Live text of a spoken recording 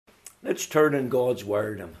Let's turn in God's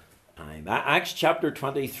Word. Acts chapter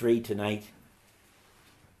 23 tonight.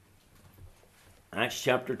 Acts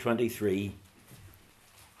chapter 23.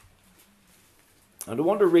 And I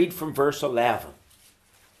want to read from verse 11.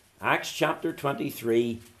 Acts chapter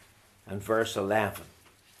 23 and verse 11.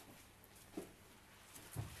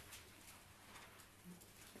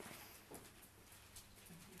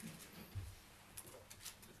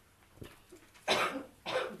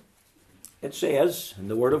 It says in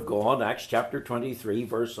the Word of God, Acts chapter 23,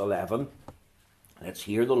 verse 11, let's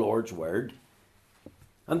hear the Lord's word.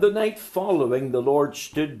 And the night following, the Lord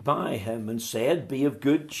stood by him and said, Be of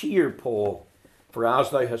good cheer, Paul, for as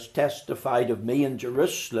thou hast testified of me in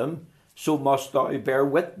Jerusalem, so must thou bear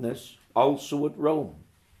witness also at Rome.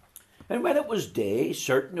 And when it was day,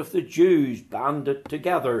 certain of the Jews banded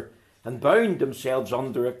together and bound themselves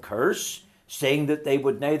under a curse, saying that they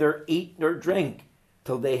would neither eat nor drink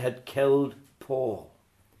till they had killed Paul.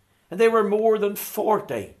 And they were more than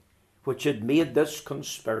 40 which had made this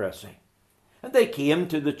conspiracy. And they came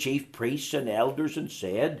to the chief priests and elders and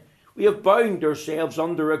said, We have bound ourselves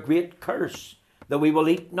under a great curse, that we will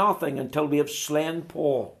eat nothing until we have slain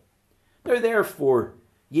Paul. Now therefore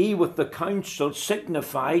ye with the council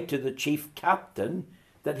signify to the chief captain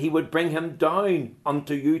that he would bring him down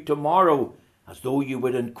unto you tomorrow, as though you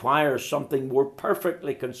would inquire something more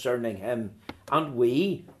perfectly concerning him, and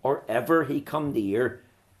we, or ever he come near,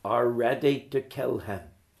 are ready to kill him.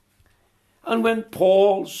 And when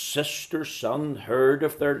Paul's sister's son heard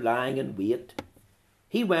of their lying in wait,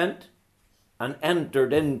 he went and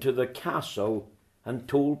entered into the castle and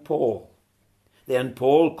told Paul. Then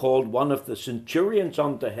Paul called one of the centurions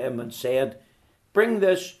unto him and said, Bring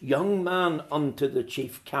this young man unto the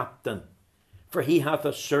chief captain, for he hath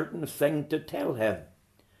a certain thing to tell him.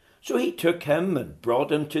 So he took him and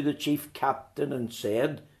brought him to the chief captain and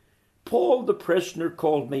said, Paul the prisoner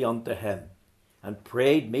called me unto him, and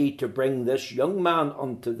prayed me to bring this young man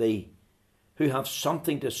unto thee, who hath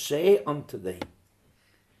something to say unto thee.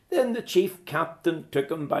 Then the chief captain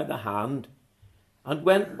took him by the hand, and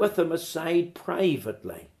went with him aside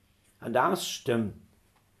privately, and asked him,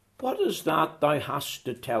 What is that thou hast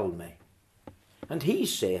to tell me? And he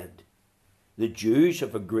said, The Jews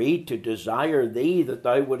have agreed to desire thee that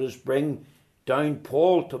thou wouldest bring down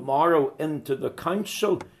Paul tomorrow into the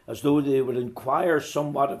council, as though they would inquire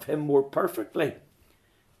somewhat of him more perfectly.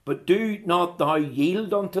 But do not thou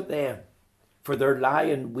yield unto them, for there lie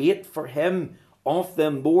in wait for him of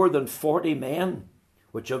them more than 40 men,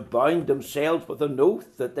 which have bound themselves with an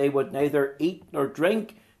oath that they would neither eat nor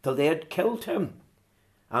drink till they had killed him.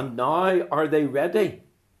 And now are they ready,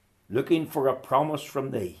 looking for a promise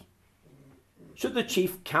from thee. So the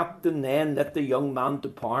chief captain then let the young man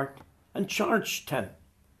depart, and charged him,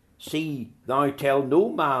 See thou tell no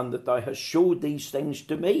man that thou hast showed these things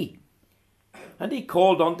to me. And he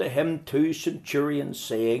called unto him 2 centurions,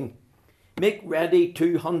 saying, Make ready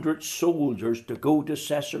 200 soldiers to go to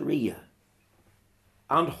Caesarea,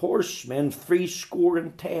 and horsemen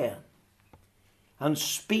 70, and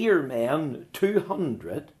spearmen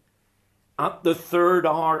 200, at the 3rd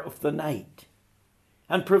hour of the night,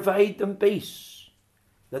 and provide them beasts,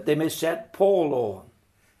 that they may set Paul on,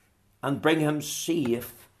 and bring him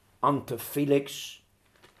safe unto Felix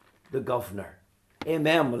the governor.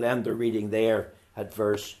 Amen. We'll end the reading there at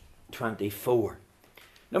verse 24.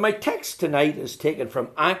 Now my text tonight is taken from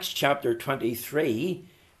Acts chapter 23,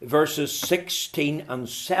 verses 16 and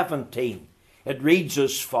 17. It reads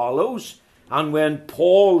as follows, And when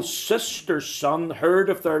Paul's sister's son heard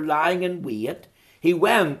of their lying in wait, he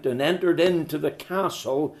went and entered into the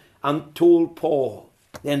castle and told Paul.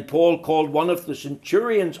 Then Paul called one of the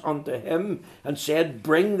centurions unto him and said,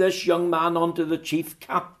 Bring this young man unto the chief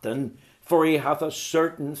captain, for he hath a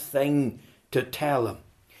certain thing to tell him.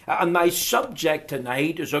 And my subject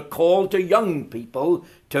tonight is a call to young people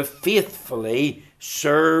to faithfully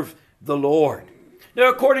serve the Lord. Now,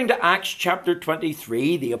 according to Acts chapter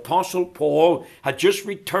 23, the Apostle Paul had just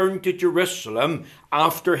returned to Jerusalem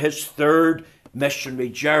after his 3rd missionary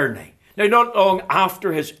journey. Now, not long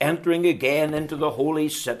after his entering again into the holy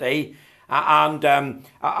city,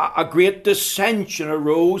 a great dissension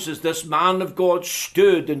arose as this man of God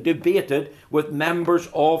stood and debated with members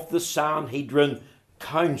of the Sanhedrin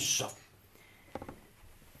council.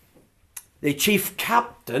 The chief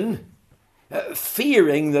captain,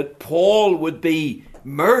 fearing that Paul would be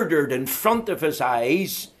murdered in front of his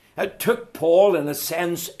eyes, took Paul, in a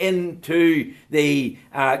sense, into the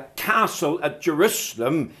castle at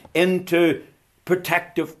Jerusalem into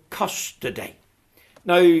protective custody.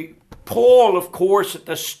 Now, Paul, of course, at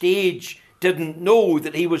this stage didn't know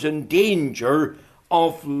that he was in danger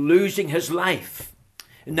of losing his life.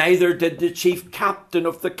 Neither did the chief captain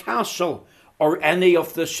of the castle or any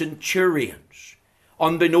of the centurions.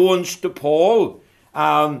 Unbeknownst to Paul,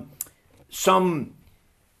 some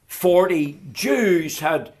 40 Jews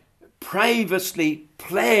had previously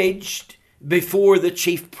pledged before the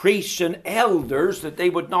chief priests and elders that they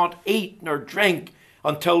would not eat nor drink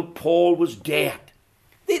until Paul was dead.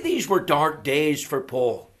 These were dark days for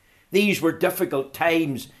Paul. These were difficult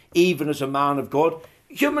times, even as a man of God.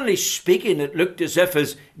 Humanly speaking, it looked as if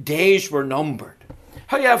his days were numbered.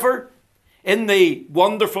 However, in the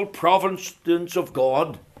wonderful providence of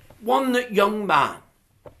God, one young man,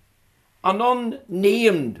 an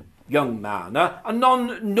unnamed young man, an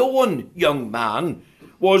unknown young man,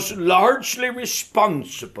 was largely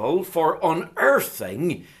responsible for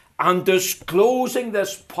unearthing and disclosing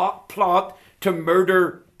this plot to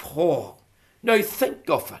murder Paul. Now think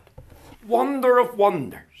of it. Wonder of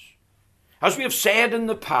wonders. As we have said in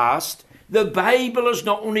the past, the Bible has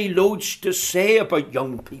not only loads to say about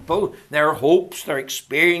young people, their hopes, their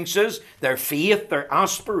experiences, their faith, their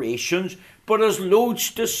aspirations, but has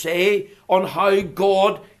loads to say on how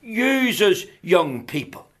God uses young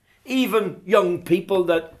people. Even young people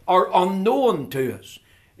that are unknown to us.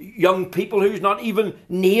 Young people who's not even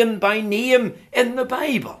named by name in the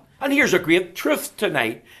Bible. And here's a great truth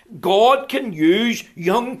tonight. God can use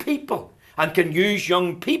young people and can use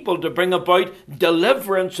young people to bring about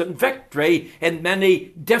deliverance and victory in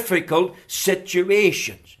many difficult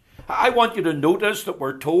situations. I want you to notice that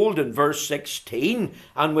we're told in verse 16,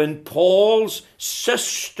 and when Paul's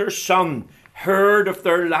sister's son heard of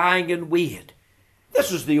their lying in wait.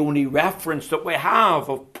 This is the only reference that we have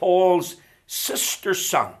of Paul's sister's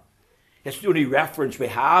son. It's the only reference we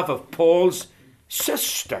have of Paul's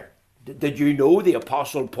sister. Did you know the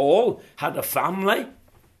Apostle Paul had a family?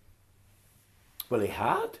 Well, he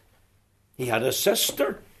had. He had a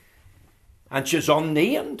sister, and she's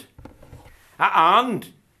unnamed. And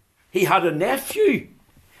he had a nephew,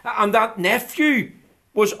 and that nephew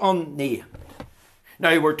was unnamed.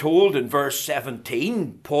 Now we're told in verse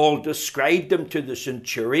 17, Paul described him to the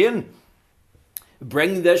centurion,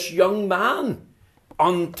 bring this young man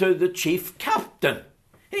unto the chief captain.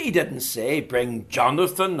 He didn't say bring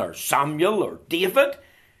Jonathan or Samuel or David.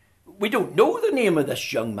 We don't know the name of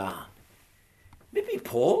this young man. Maybe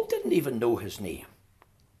Paul didn't even know his name.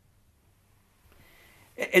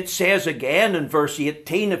 It says again in verse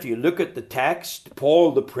 18, if you look at the text,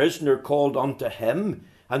 Paul the prisoner called unto him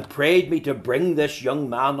and prayed me to bring this young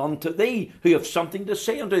man unto thee, who have something to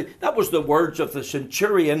say unto thee. That was the words of the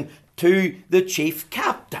centurion to the chief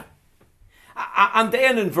captain. And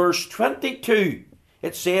then in verse 22,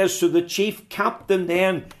 it says, so the chief captain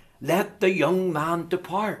then let the young man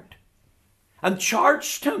depart, and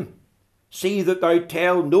charged him, see that thou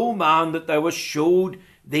tell no man that thou hast showed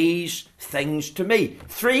these things to me.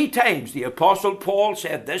 3 times the Apostle Paul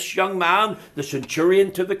said, this young man. The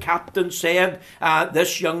centurion to the captain said,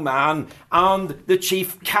 this young man. And the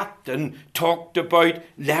chief captain talked about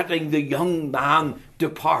letting the young man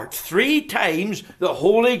depart. 3 times the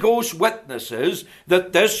Holy Ghost witnesses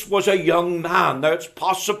that this was a young man. Now it's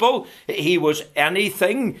possible he was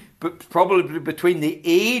anything, but probably between the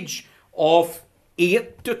age of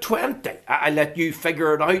 8 to 20. I let you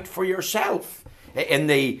figure it out for yourself. In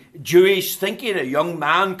the Jewish thinking, a young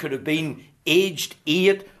man could have been aged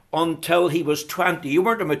 8 until he was 20. You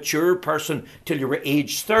weren't a mature person till you were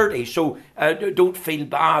aged 30. So don't feel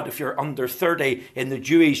bad if you're under 30. In the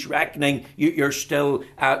Jewish reckoning, you're still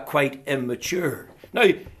quite immature. Now,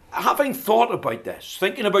 having thought about this,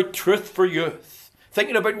 thinking about truth for youth,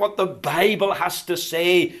 thinking about what the Bible has to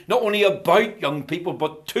say, not only about young people,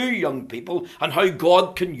 but to young people, and how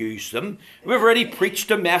God can use them. We've already preached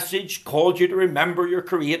a message, called you to remember your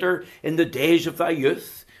Creator in the days of thy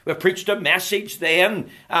youth. We preached a message then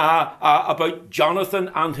about Jonathan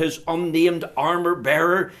and his unnamed armor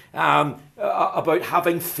bearer, about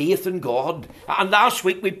having faith in God. And last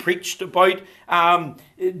week we preached about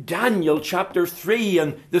Daniel chapter 3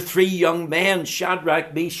 and the 3 young men,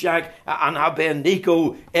 Shadrach, Meshach and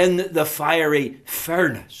Abednego, in the fiery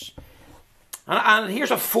furnace. And here's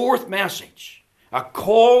a 4th message, a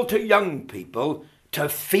call to young people to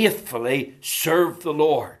faithfully serve the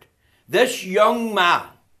Lord. This young man,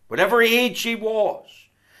 whatever age he was,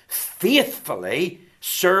 faithfully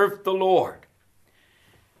served the Lord.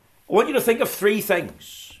 I want you to think of 3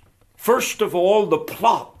 things. First of all, the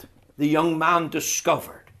plot the young man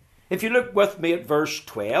discovered. If you look with me at verse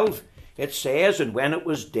 12, it says, and when it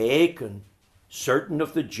was day, certain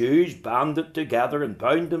of the Jews banded together and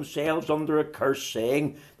bound themselves under a curse,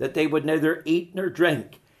 saying that they would neither eat nor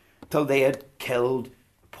drink till they had killed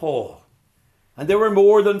Paul. And there were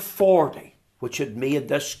more than 40. which had made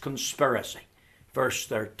this conspiracy. Verse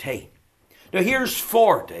 13. Now here's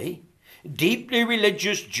 40 deeply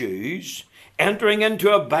religious Jews entering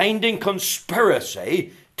into a binding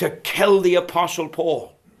conspiracy to kill the Apostle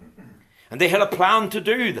Paul. And they had a plan to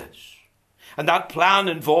do this. And that plan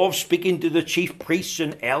involved speaking to the chief priests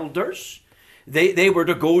and elders. They were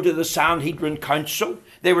to go to the Sanhedrin Council.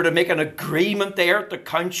 They were to make an agreement there at the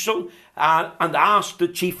council and ask the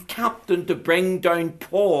chief captain to bring down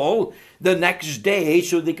Paul the next day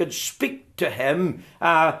so they could speak to him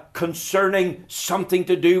concerning something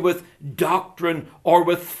to do with doctrine or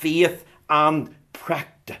with faith and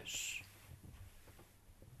practice.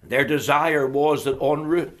 Their desire was that en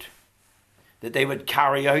route, that they would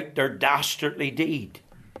carry out their dastardly deed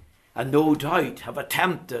and no doubt have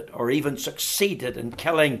attempted or even succeeded in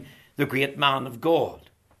killing the great man of God.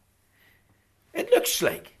 It looks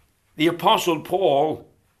like the Apostle Paul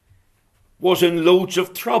was in loads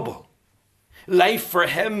of trouble. Life for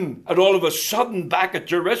him had all of a sudden back at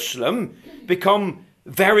Jerusalem become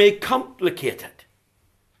very complicated.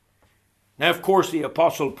 Now, of course, the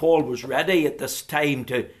Apostle Paul was ready at this time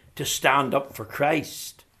to stand up for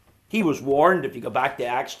Christ. He was warned, if you go back to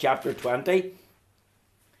Acts chapter 20,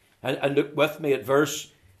 and look with me at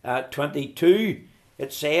verse 22.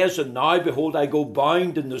 It says, "And now, behold, I go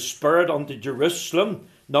bound in the Spirit unto Jerusalem,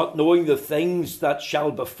 not knowing the things that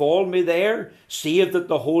shall befall me there, save that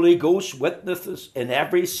the Holy Ghost witnesseth in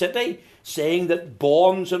every city, saying that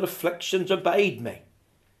bonds and afflictions abide me."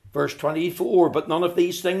 Verse 24, "But none of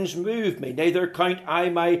these things move me, neither count I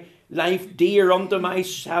my life dear unto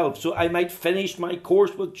myself, so I might finish my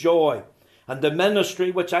course with joy, and the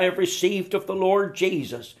ministry which I have received of the Lord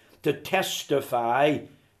Jesus, to testify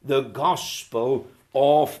the gospel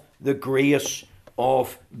of the grace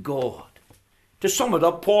of God." To sum it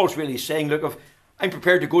up, Paul's really saying, look, if I'm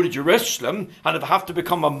prepared to go to Jerusalem, and if I have to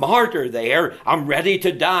become a martyr there, I'm ready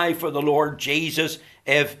to die for the Lord Jesus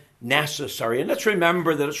if necessary. And let's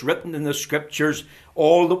remember that it's written in the scriptures,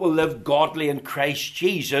 all that will live godly in Christ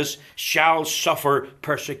Jesus shall suffer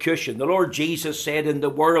persecution. The Lord Jesus said, "In the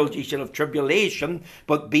world ye shall have tribulation,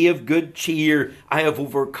 but be of good cheer, I have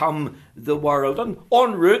overcome the world." And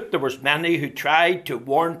en route there was many who tried to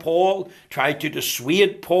warn Paul, tried to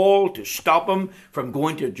dissuade Paul, to stop him from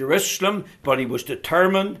going to Jerusalem, but he was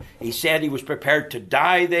determined. He said he was prepared to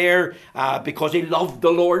die there because he loved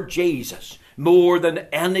the Lord Jesus more than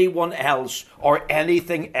anyone else or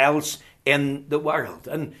anything else in the world.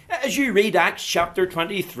 And as you read Acts chapter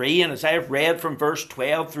 23, and as I have read from verse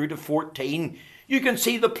 12 through to 14, you can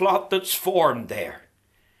see the plot that's formed there.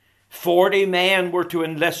 40 men were to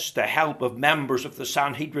enlist the help of members of the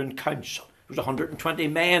Sanhedrin Council. There was 120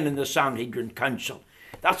 men in the Sanhedrin Council.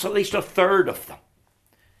 That's at least a third of them.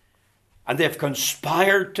 And they've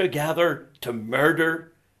conspired together to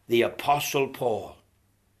murder the Apostle Paul.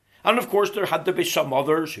 And of course there had to be some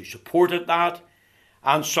others who supported that,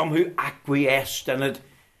 and some who acquiesced in it,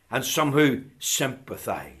 and some who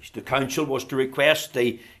sympathised. The council was to request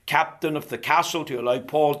the captain of the castle to allow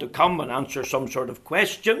Paul to come and answer some sort of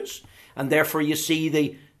questions, and therefore you see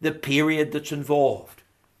the period that's involved.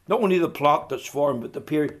 Not only the plot that's formed, but the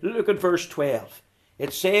period. Look at verse 12.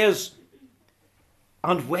 It says,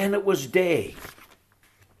 "And when it was day."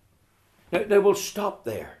 Now we'll stop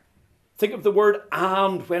there. Think of the word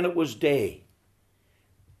 "and when it was day."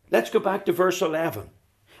 Let's go back to verse 11.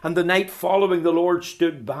 "And the night following the Lord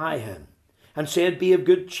stood by him, and said, Be of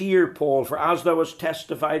good cheer, Paul, for as thou hast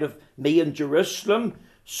testified of me in Jerusalem,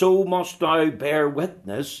 so must thou bear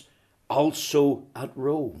witness also at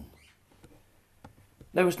Rome."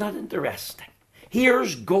 Now, isn't that interesting?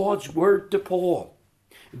 Here's God's word to Paul.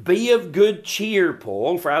 "Be of good cheer,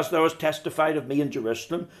 Paul, for as thou hast testified of me in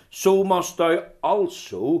Jerusalem, so must thou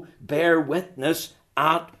also bear witness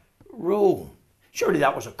at Rome." Surely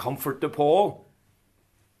that was a comfort to Paul.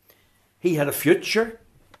 He had a future.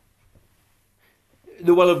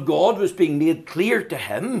 The will of God was being made clear to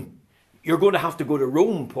him. You're going to have to go to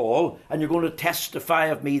Rome, Paul, and you're going to testify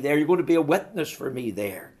of me there. You're going to be a witness for me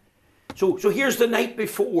there. So here's the night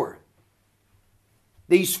before.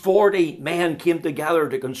 These 40 men came together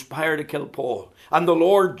to conspire to kill Paul. And the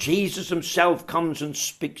Lord Jesus himself comes and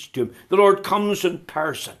speaks to him. The Lord comes in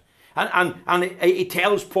person. And he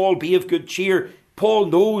tells Paul, "Be of good cheer." Paul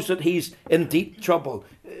knows that he's in deep trouble.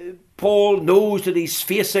 Paul knows that he's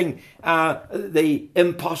facing the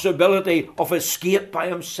impossibility of escape by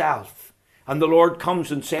himself. And the Lord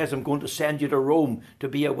comes and says, "I'm going to send you to Rome to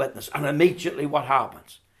be a witness." And immediately what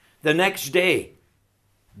happens? The next day,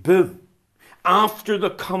 boom. After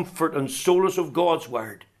the comfort and solace of God's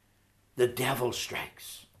word, the devil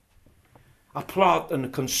strikes. A plot and a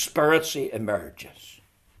conspiracy emerges.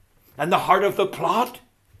 And the heart of the plot?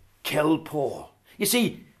 Kill Paul. You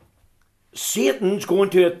see, Satan's going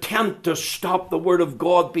to attempt to stop the word of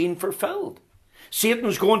God being fulfilled.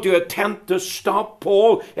 Satan's going to attempt to stop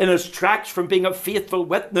Paul in his tracks from being a faithful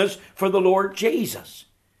witness for the Lord Jesus.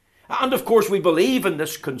 And of course we believe in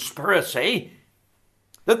this conspiracy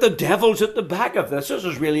that the devil's at the back of this. This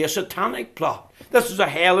is really a satanic plot. This is a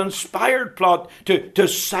hell-inspired plot to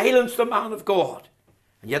silence the man of God.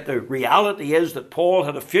 And yet the reality is that Paul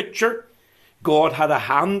had a future. God had a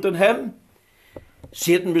hand in him.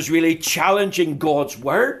 Satan was really challenging God's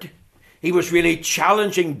word. He was really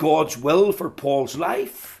challenging God's will for Paul's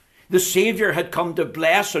life. The Saviour had come to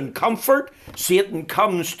bless and comfort. Satan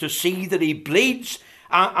comes to see that he bleeds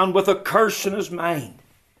and with a curse in his mind.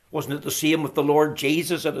 Wasn't it the same with the Lord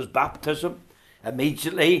Jesus at his baptism?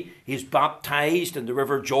 Immediately he's baptized in the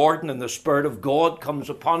river Jordan and the Spirit of God comes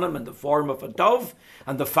upon him in the form of a dove.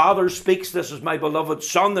 And the Father speaks, "This is my beloved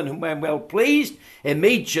Son in whom I am well pleased."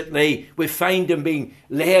 Immediately we find him being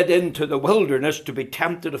led into the wilderness to be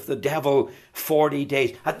tempted of the devil 40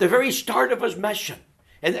 days. At the very start of his mission,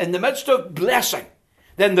 in the midst of blessing,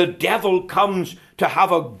 then the devil comes to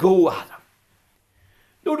have a go at him.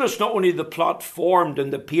 Notice not only the plot formed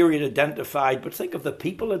and the period identified, but think of the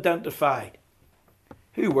people identified.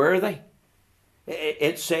 Who were they?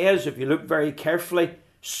 It says, if you look very carefully,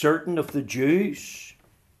 certain of the Jews.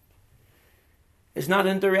 Isn't that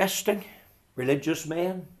interesting? Religious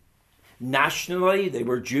men. Nationally, they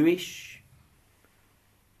were Jewish.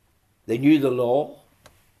 They knew the law.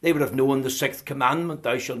 They would have known the 6th commandment,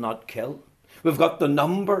 "Thou shalt not kill." We've got the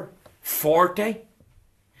number 40.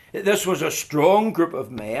 This was a strong group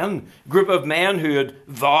of men who had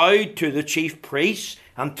vowed to the chief priests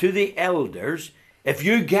and to the elders, "If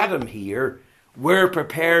you get him here, we're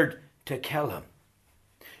prepared to kill him."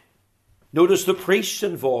 Notice the priests'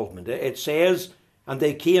 involvement. It says, "And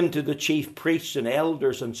they came to the chief priests and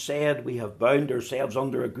elders and said, 'We have bound ourselves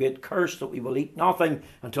under a great curse that we will eat nothing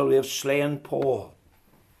until we have slain Paul.'"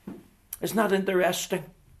 Isn't that interesting?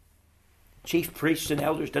 Chief priests and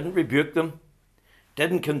elders didn't rebuke them,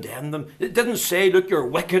 didn't condemn them. It didn't say, "Look, you're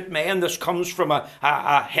wicked men. This comes from a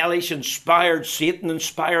hellish-inspired,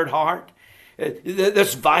 Satan-inspired heart.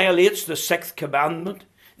 This violates the 6th commandment."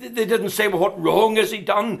 They didn't say, "Well, what wrong has he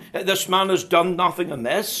done? This man has done nothing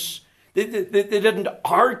amiss." They didn't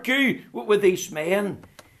argue with these men.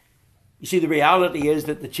 You see, the reality is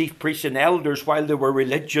that the chief priests and elders, while they were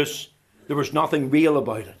religious, there was nothing real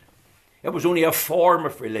about it. It was only a form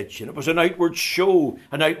of religion. It was an outward show,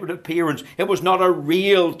 an outward appearance. It was not a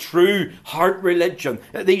real, true heart religion.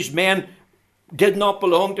 These men did not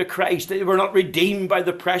belong to Christ. They were not redeemed by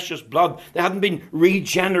the precious blood. They hadn't been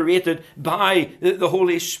regenerated by the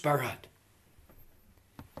Holy Spirit.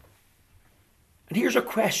 And here's a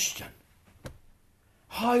question.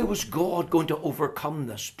 How was God going to overcome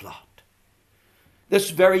this plot?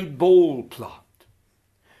 This very bold plot.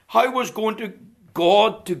 How was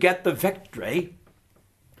God to get the victory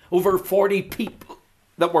over 40 people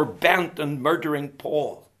that were bent on murdering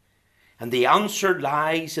Paul? And the answer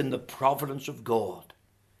lies in the providence of God.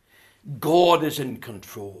 God is in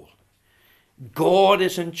control. God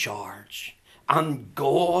is in charge. And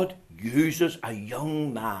God uses a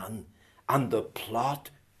young man, and the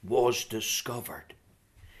plot was discovered.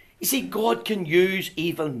 You see, God can use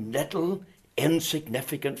even little,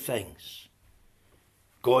 insignificant things.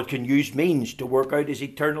 God can use means to work out his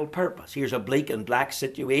eternal purpose. Here's a bleak and black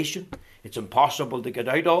situation. It's impossible to get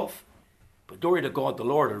out of. But glory to God, the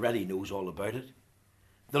Lord already knows all about it.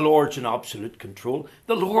 The Lord's in absolute control.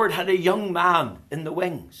 The Lord had a young man in the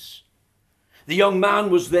wings. The young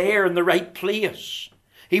man was there in the right place.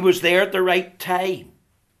 He was there at the right time.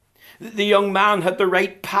 The young man had the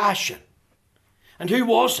right passion. And who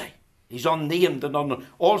was he? He's unnamed and unknown.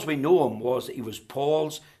 All we know him was that he was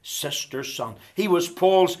Paul's sister's son. He was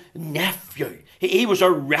Paul's nephew. He was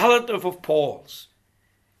a relative of Paul's.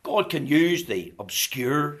 God can use the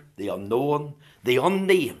obscure, the unknown, the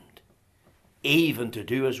unnamed, even to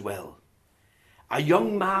do his will. A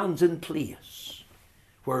young man's in place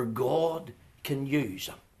where God can use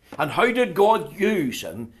him. And how did God use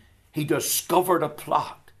him? He discovered a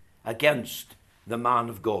plot against the man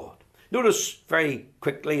of God. Notice very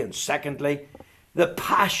quickly and secondly, the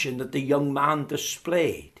passion that the young man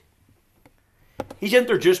displayed. He's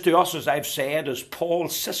introduced to us, as I've said, as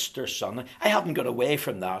Paul's sister's son. I haven't got away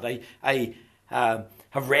from that. I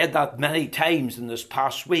have read that many times in this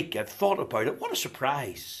past week. I've thought about it. What a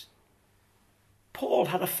surprise. Paul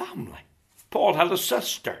had a family. Paul had a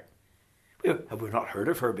sister. Have we not heard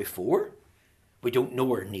of her before? We don't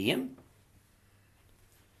know her name.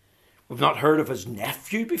 We've not heard of his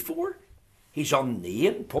nephew before. He's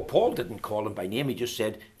unnamed. Paul didn't call him by name. He just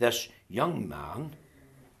said, this young man.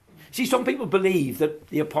 See, some people believe that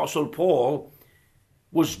the Apostle Paul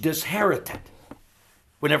was disinherited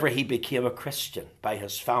whenever he became a Christian by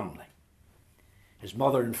his family. His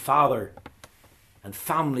mother and father and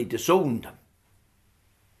family disowned him.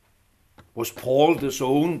 Was Paul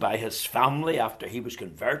disowned by his family after he was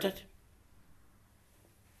converted?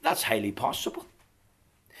 That's highly possible.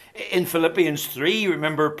 In Philippians 3,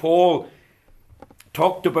 remember, Paul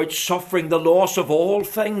talked about suffering the loss of all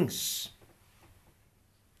things.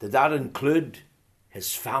 Did that include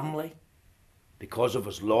his family because of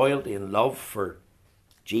his loyalty and love for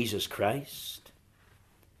Jesus Christ?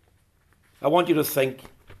 I want you to think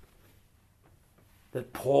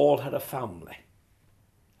that Paul had a family,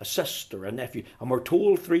 a sister, a nephew, and we're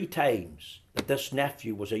told 3 times that this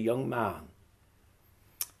nephew was a young man.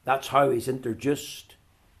 That's how he's introduced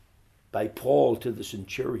by Paul to the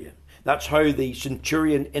centurion. That's how the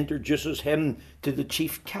centurion introduces him to the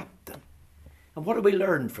chief captain. And what do we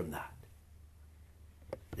learn from that?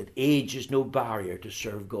 That age is no barrier to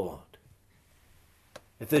serve God.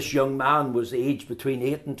 If this young man was aged between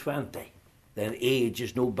 8 and 20, then age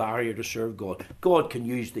is no barrier to serve God. God can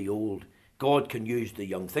use the old. God can use the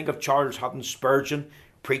young. Think of Charles Haddon Spurgeon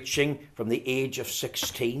preaching from the age of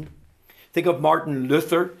 16. Think of Martin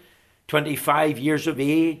Luther, 25 years of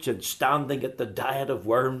age and standing at the Diet of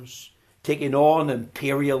Worms, taking on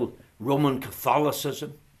imperial Roman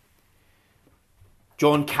Catholicism.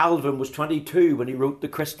 John Calvin was 22 when he wrote the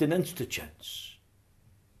Christian Institutes.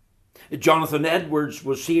 Jonathan Edwards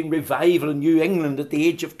was seeing revival in New England at the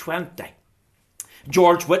age of 20.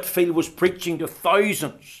 George Whitefield was preaching to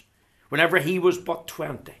thousands whenever he was but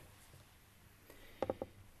 20.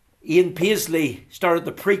 Ian Paisley started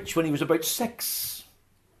to preach when he was about 6.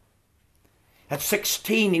 At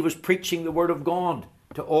 16, he was preaching the Word of God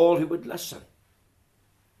to all who would listen.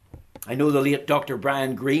 I know the late Dr.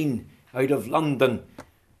 Brian Greene out of London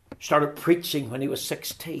started preaching when he was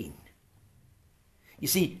 16. You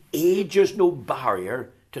see, age is no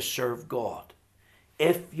barrier to serve God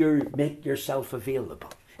if you make yourself available,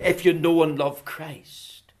 if you know and love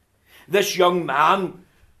Christ. This young man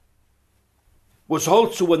was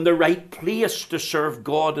also in the right place to serve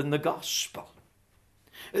God in the gospel.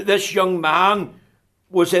 This young man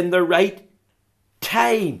was in the right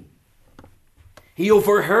time. He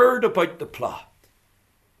overheard about the plot.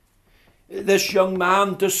 This young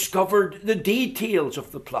man discovered the details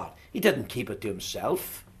of the plot. He didn't keep it to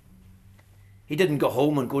himself. He didn't go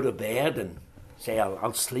home and go to bed and say,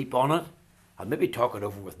 I'll sleep on it. I'll maybe talk it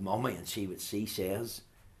over with Mummy and see what she says.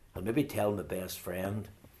 I'll maybe tell my best friend.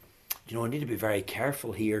 You know, I need to be very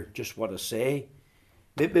careful here, just what I say.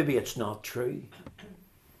 Maybe it's not true.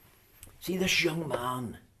 See, this young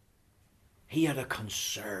man, he had a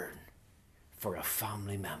concern for a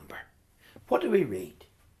family member. What do we read?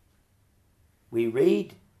 We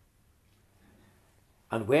read,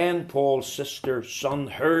 and when Paul's sister's son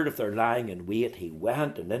heard of their lying in wait, he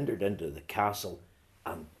went and entered into the castle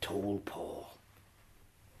and told Paul.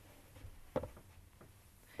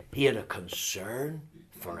 He had a concern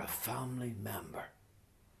for a family member.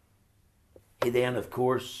 He then, of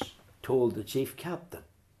course, told the chief captain.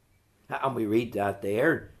 And we read that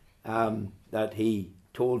there, that he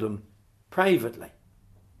told him privately.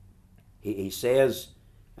 He says,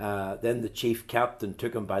 then the chief captain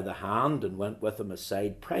took him by the hand and went with him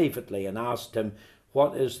aside privately and asked him,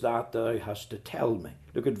 what is that thou hast to tell me?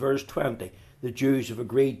 Look at verse 20. The Jews have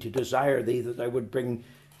agreed to desire thee that I would bring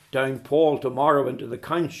down Paul tomorrow into the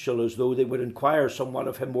council, as though they would inquire somewhat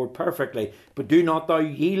of him more perfectly. But do not thou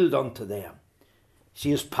yield unto them. See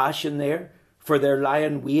his passion there? For there lie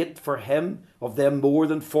in wait for him of them more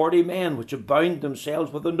than 40 men, which have bound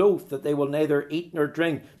themselves with an oath that they will neither eat nor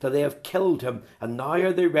drink till they have killed him. And now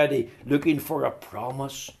are they ready, looking for a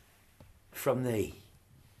promise from thee.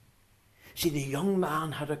 See, the young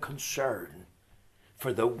man had a concern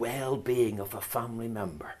for the well-being of a family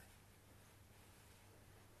member.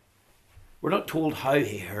 We're not told how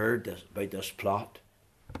he heard about this plot.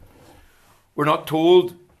 We're not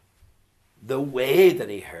told the way that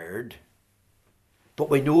he heard. But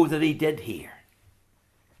we know that he did hear.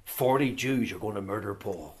 40 Jews are going to murder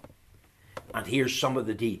Paul. And here's some of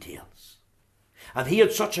the details. And he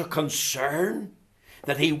had such a concern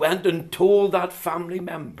that he went and told that family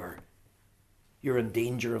member, you're in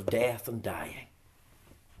danger of death and dying.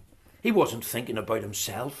 He wasn't thinking about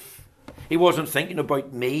himself. He wasn't thinking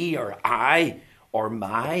about me or I or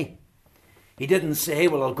my. He didn't say,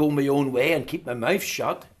 well, I'll go my own way and keep my mouth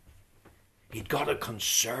shut. He'd got a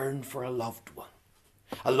concern for a loved one.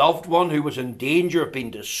 A loved one who was in danger of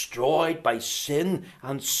being destroyed by sin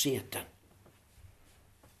and Satan.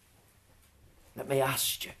 Let me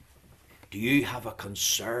ask you, do you have a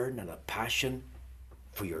concern and a passion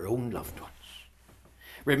for your own loved ones?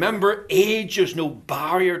 Remember, age is no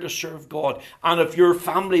barrier to serve God. And if your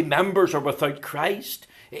family members are without Christ,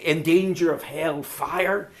 in danger of hell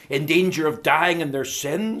fire, in danger of dying in their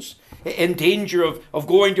sins, in danger of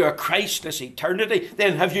going to a Christless eternity,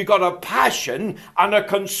 then have you got a passion and a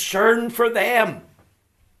concern for them?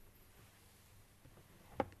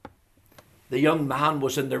 The young man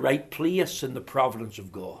was in the right place in the providence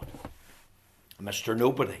of God. Mr.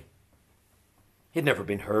 Nobody. He'd never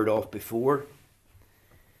been heard of before.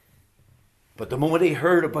 But the moment he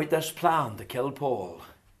heard about this plan to kill Paul,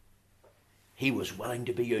 he was willing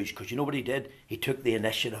to be used. Because you know what he did? He took the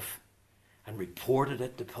initiative and reported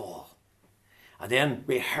it to Paul. And then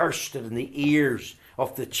rehearsed it in the ears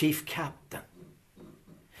of the chief captain.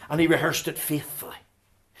 And he rehearsed it faithfully.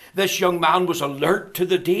 This young man was alert to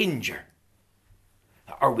the danger.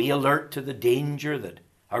 Are we alert to the danger that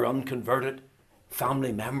our unconverted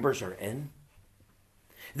family members are in?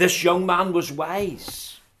 This young man was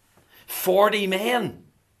wise. 40 men.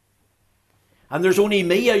 And there's only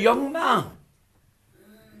me, a young man.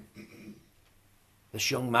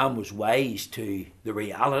 This young man was wise to the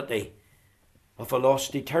reality of a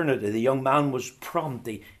lost eternity. The young man was prompt.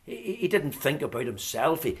 He didn't think about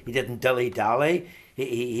himself. He didn't dilly-dally.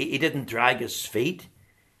 He didn't drag his feet.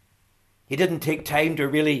 He didn't take time to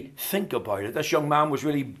really think about it. This young man was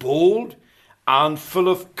really bold and full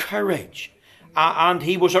of courage. And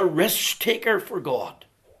he was a risk taker for God.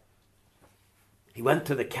 He went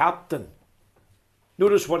to the captain.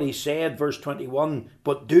 Notice what he said, verse 21,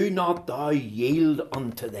 but do not thou yield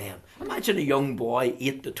unto them. Imagine a young boy,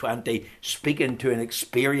 8 to 20, speaking to an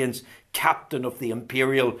experienced captain of the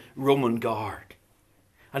Imperial Roman Guard.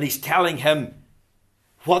 And he's telling him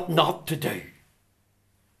what not to do.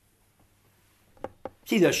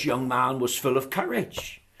 See, this young man was full of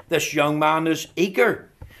courage. This young man is eager.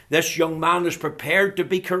 This young man is prepared to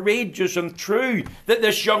be courageous and true. That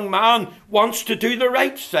this young man wants to do the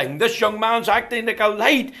right thing. This young man's acting like a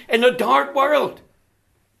light in a dark world.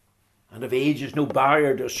 And if age is no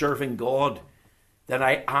barrier to serving God, then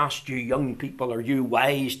I ask you, young people, are you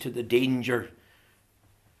wise to the danger?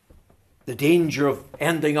 The danger of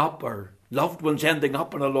ending up, or loved ones ending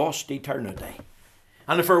up in a lost eternity.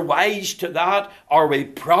 And if we're wise to that, are we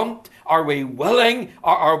prompt? Are we willing?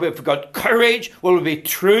 Are we, if we've got courage, will we be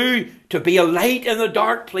true to be a light in the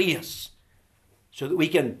dark place? So that we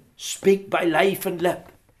can speak by life and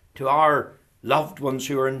lip to our loved ones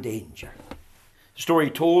who are in danger. The story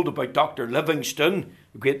told about Dr. Livingstone,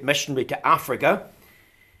 a great missionary to Africa.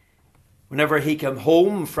 Whenever he came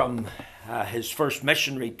home from his first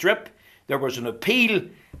missionary trip, there was an appeal,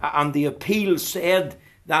 and the appeal said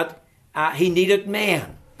that he needed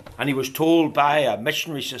men. And he was told by a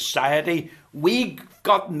missionary society, we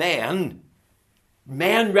got men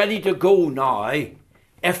ready to go now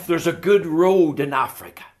if there's a good road in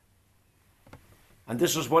Africa. And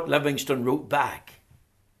this is what Livingstone wrote back.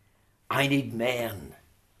 I need men,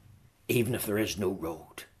 even if there is no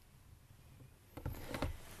road.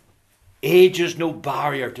 Age is no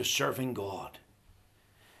barrier to serving God.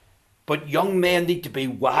 But young men need to be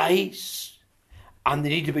wise, and they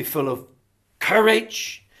need to be full of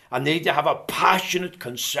courage, and they need to have a passionate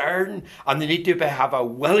concern, and they need to have a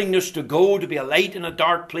willingness to go, to be a light in a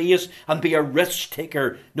dark place, and be a risk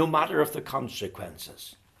taker, no matter of the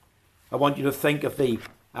consequences. I want you to think of the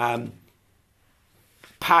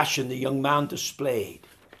passion the young man displayed.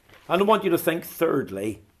 And I want you to think,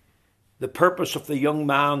 thirdly, the purpose of the young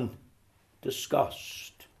man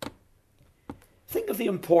discussed. Think of the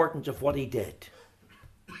importance of what he did.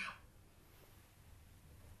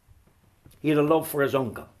 He had a love for his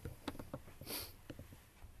uncle.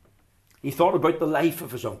 He thought about the life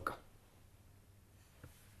of his uncle.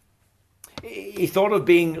 He thought of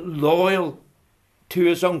being loyal to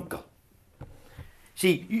his uncle.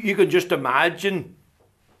 See, you can just imagine,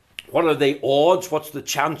 what are the odds, what's the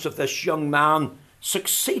chance of this young man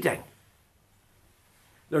succeeding?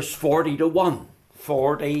 There's 40 to 1.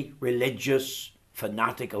 40 religious,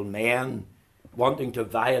 fanatical men wanting to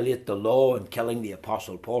violate the law and killing the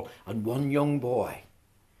Apostle Paul, and one young boy.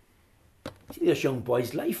 See, this young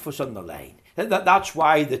boy's life was on the line. That's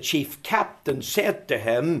why the chief captain said to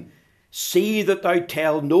him, see that thou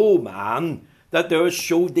tell no man that thou hast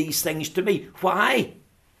showed these things to me. Why?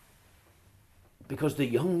 Because the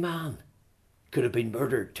young man could have been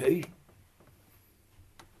murdered too.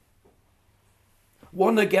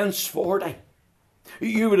 1 against 40.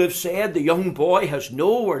 You would have said the young boy has no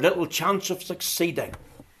or little chance of succeeding.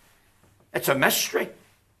 It's a mystery,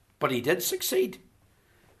 but he did succeed.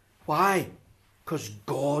 Why? Because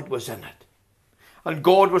God was in it. And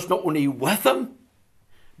God was not only with him,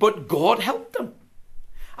 but God helped him.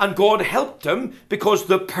 And God helped him because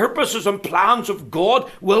the purposes and plans of God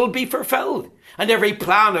will be fulfilled. And every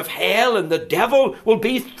plan of hell and the devil will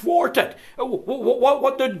be thwarted.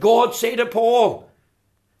 What did God say to Paul?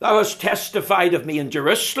 Thou hast testified of me in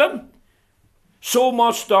Jerusalem, so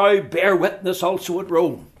must thou bear witness also at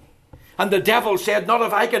Rome. And the devil said, not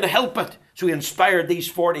if I can help it. So he inspired these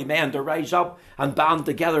 40 men to rise up and band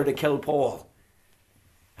together to kill Paul.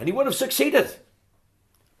 And he would have succeeded.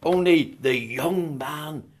 Only the young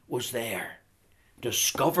man was there,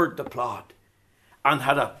 discovered the plot, and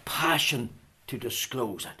had a passion to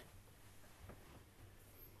disclose it.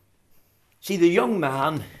 See, the young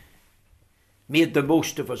man made the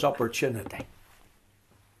most of his opportunity.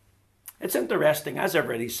 It's interesting, as I've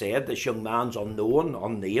already said, this young man's unknown,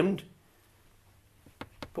 unnamed,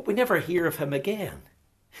 but we never hear of him again.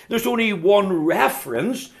 There's only one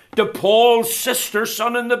reference to Paul's sister's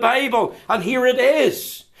son in the Bible, and here it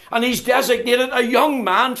is. And he's designated a young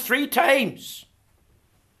man 3 times.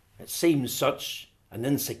 It seems such an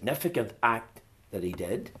insignificant act that he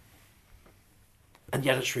did, and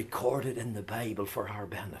yet it's recorded in the Bible for our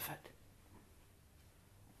benefit.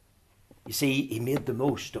 You see, he made the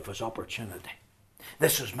most of his opportunity.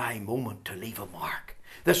 This is my moment to leave a mark.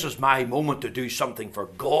 This is my moment to do something for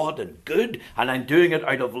God and good, and I'm doing it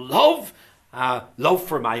out of love. Love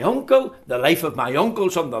for my uncle. The life of my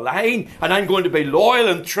uncle's on the line, and I'm going to be loyal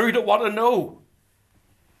and true to what I know.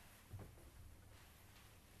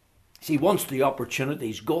 See, once the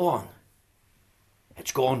opportunity's gone,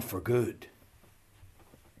 it's gone for good.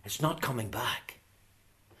 It's not coming back.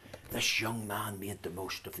 This young man made the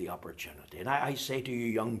most of the opportunity. And I say to you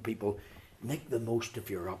young people, make the most of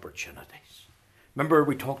your opportunities. Remember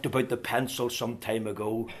we talked about the pencil some time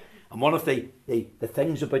ago, and one of the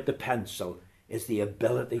things about the pencil is the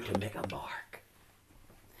ability to make a mark.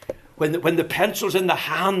 When the pencil's in the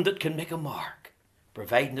hand, it can make a mark,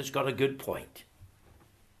 providing it's got a good point.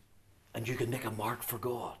 And you can make a mark for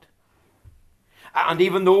God. And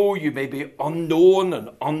even though you may be unknown and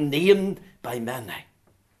unnamed by many,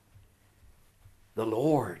 the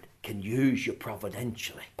Lord can use you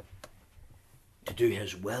providentially to do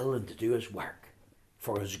his will and to do his work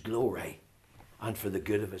for his glory and for the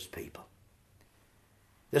good of his people.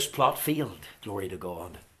 This plot failed, glory to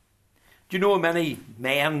God. Do you know how many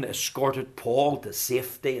men escorted Paul to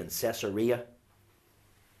safety in Caesarea?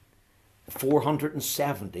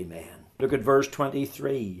 470 men. Look at verse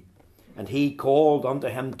 23. And he called unto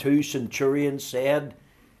him 2 centurions,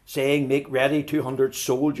 saying, make ready 200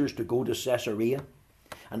 soldiers to go to Caesarea,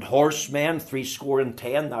 and horsemen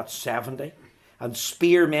 70, that's 70, and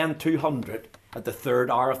spearmen 200 at the 3rd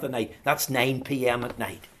hour of the night. That's 9 p.m. at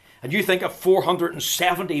night. And you think of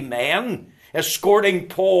 470 men escorting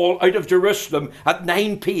Paul out of Jerusalem at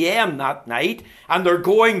 9 p.m. that night, and they're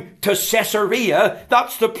going to Caesarea.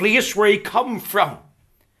 That's the place where he come from.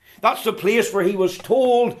 That's the place where he was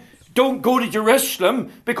told, don't go to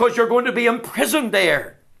Jerusalem because you're going to be imprisoned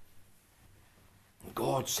there. And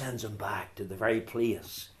God sends him back to the very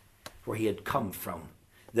place where he had come from,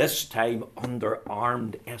 this time under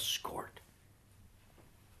armed escort.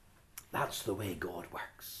 That's the way God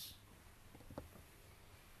works.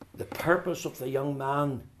 The purpose of the young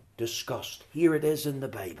man discussed. Here it is in the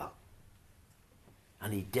Bible.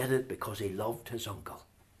 And he did it because he loved his uncle.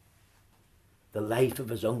 The life of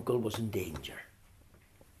his uncle was in danger.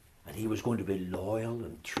 And he was going to be loyal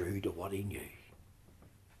and true to what he knew.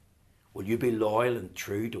 Will you be loyal and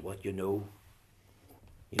true to what you know?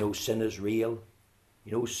 You know sin is real.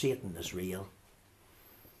 You know Satan is real.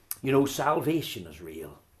 You know salvation is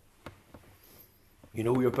real. You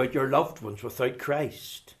know about your loved ones without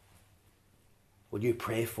Christ. Will you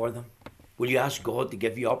pray for them? Will you ask God to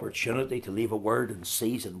give you opportunity to leave a word in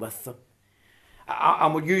season with them?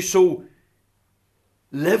 And will you so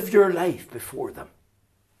live your life before them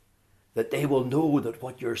that they will know that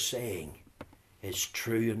what you're saying is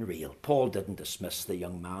true and real? Paul didn't dismiss the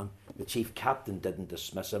young man. The chief captain didn't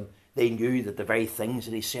dismiss him. They knew that the very things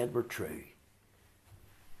that he said were true.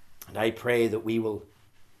 And I pray that we will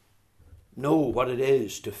know what it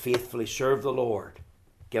is to faithfully serve the Lord,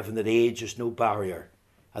 given that age is no barrier,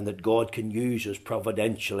 and that God can use us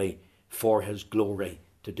providentially for his glory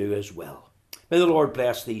to do his will. May the Lord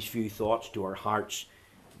bless these few thoughts to our hearts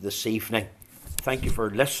this evening. Thank you for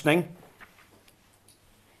listening.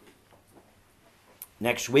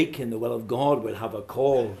 Next week, in the will of God, we'll have a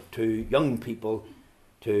call to young people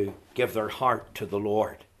to give their heart to the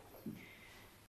Lord.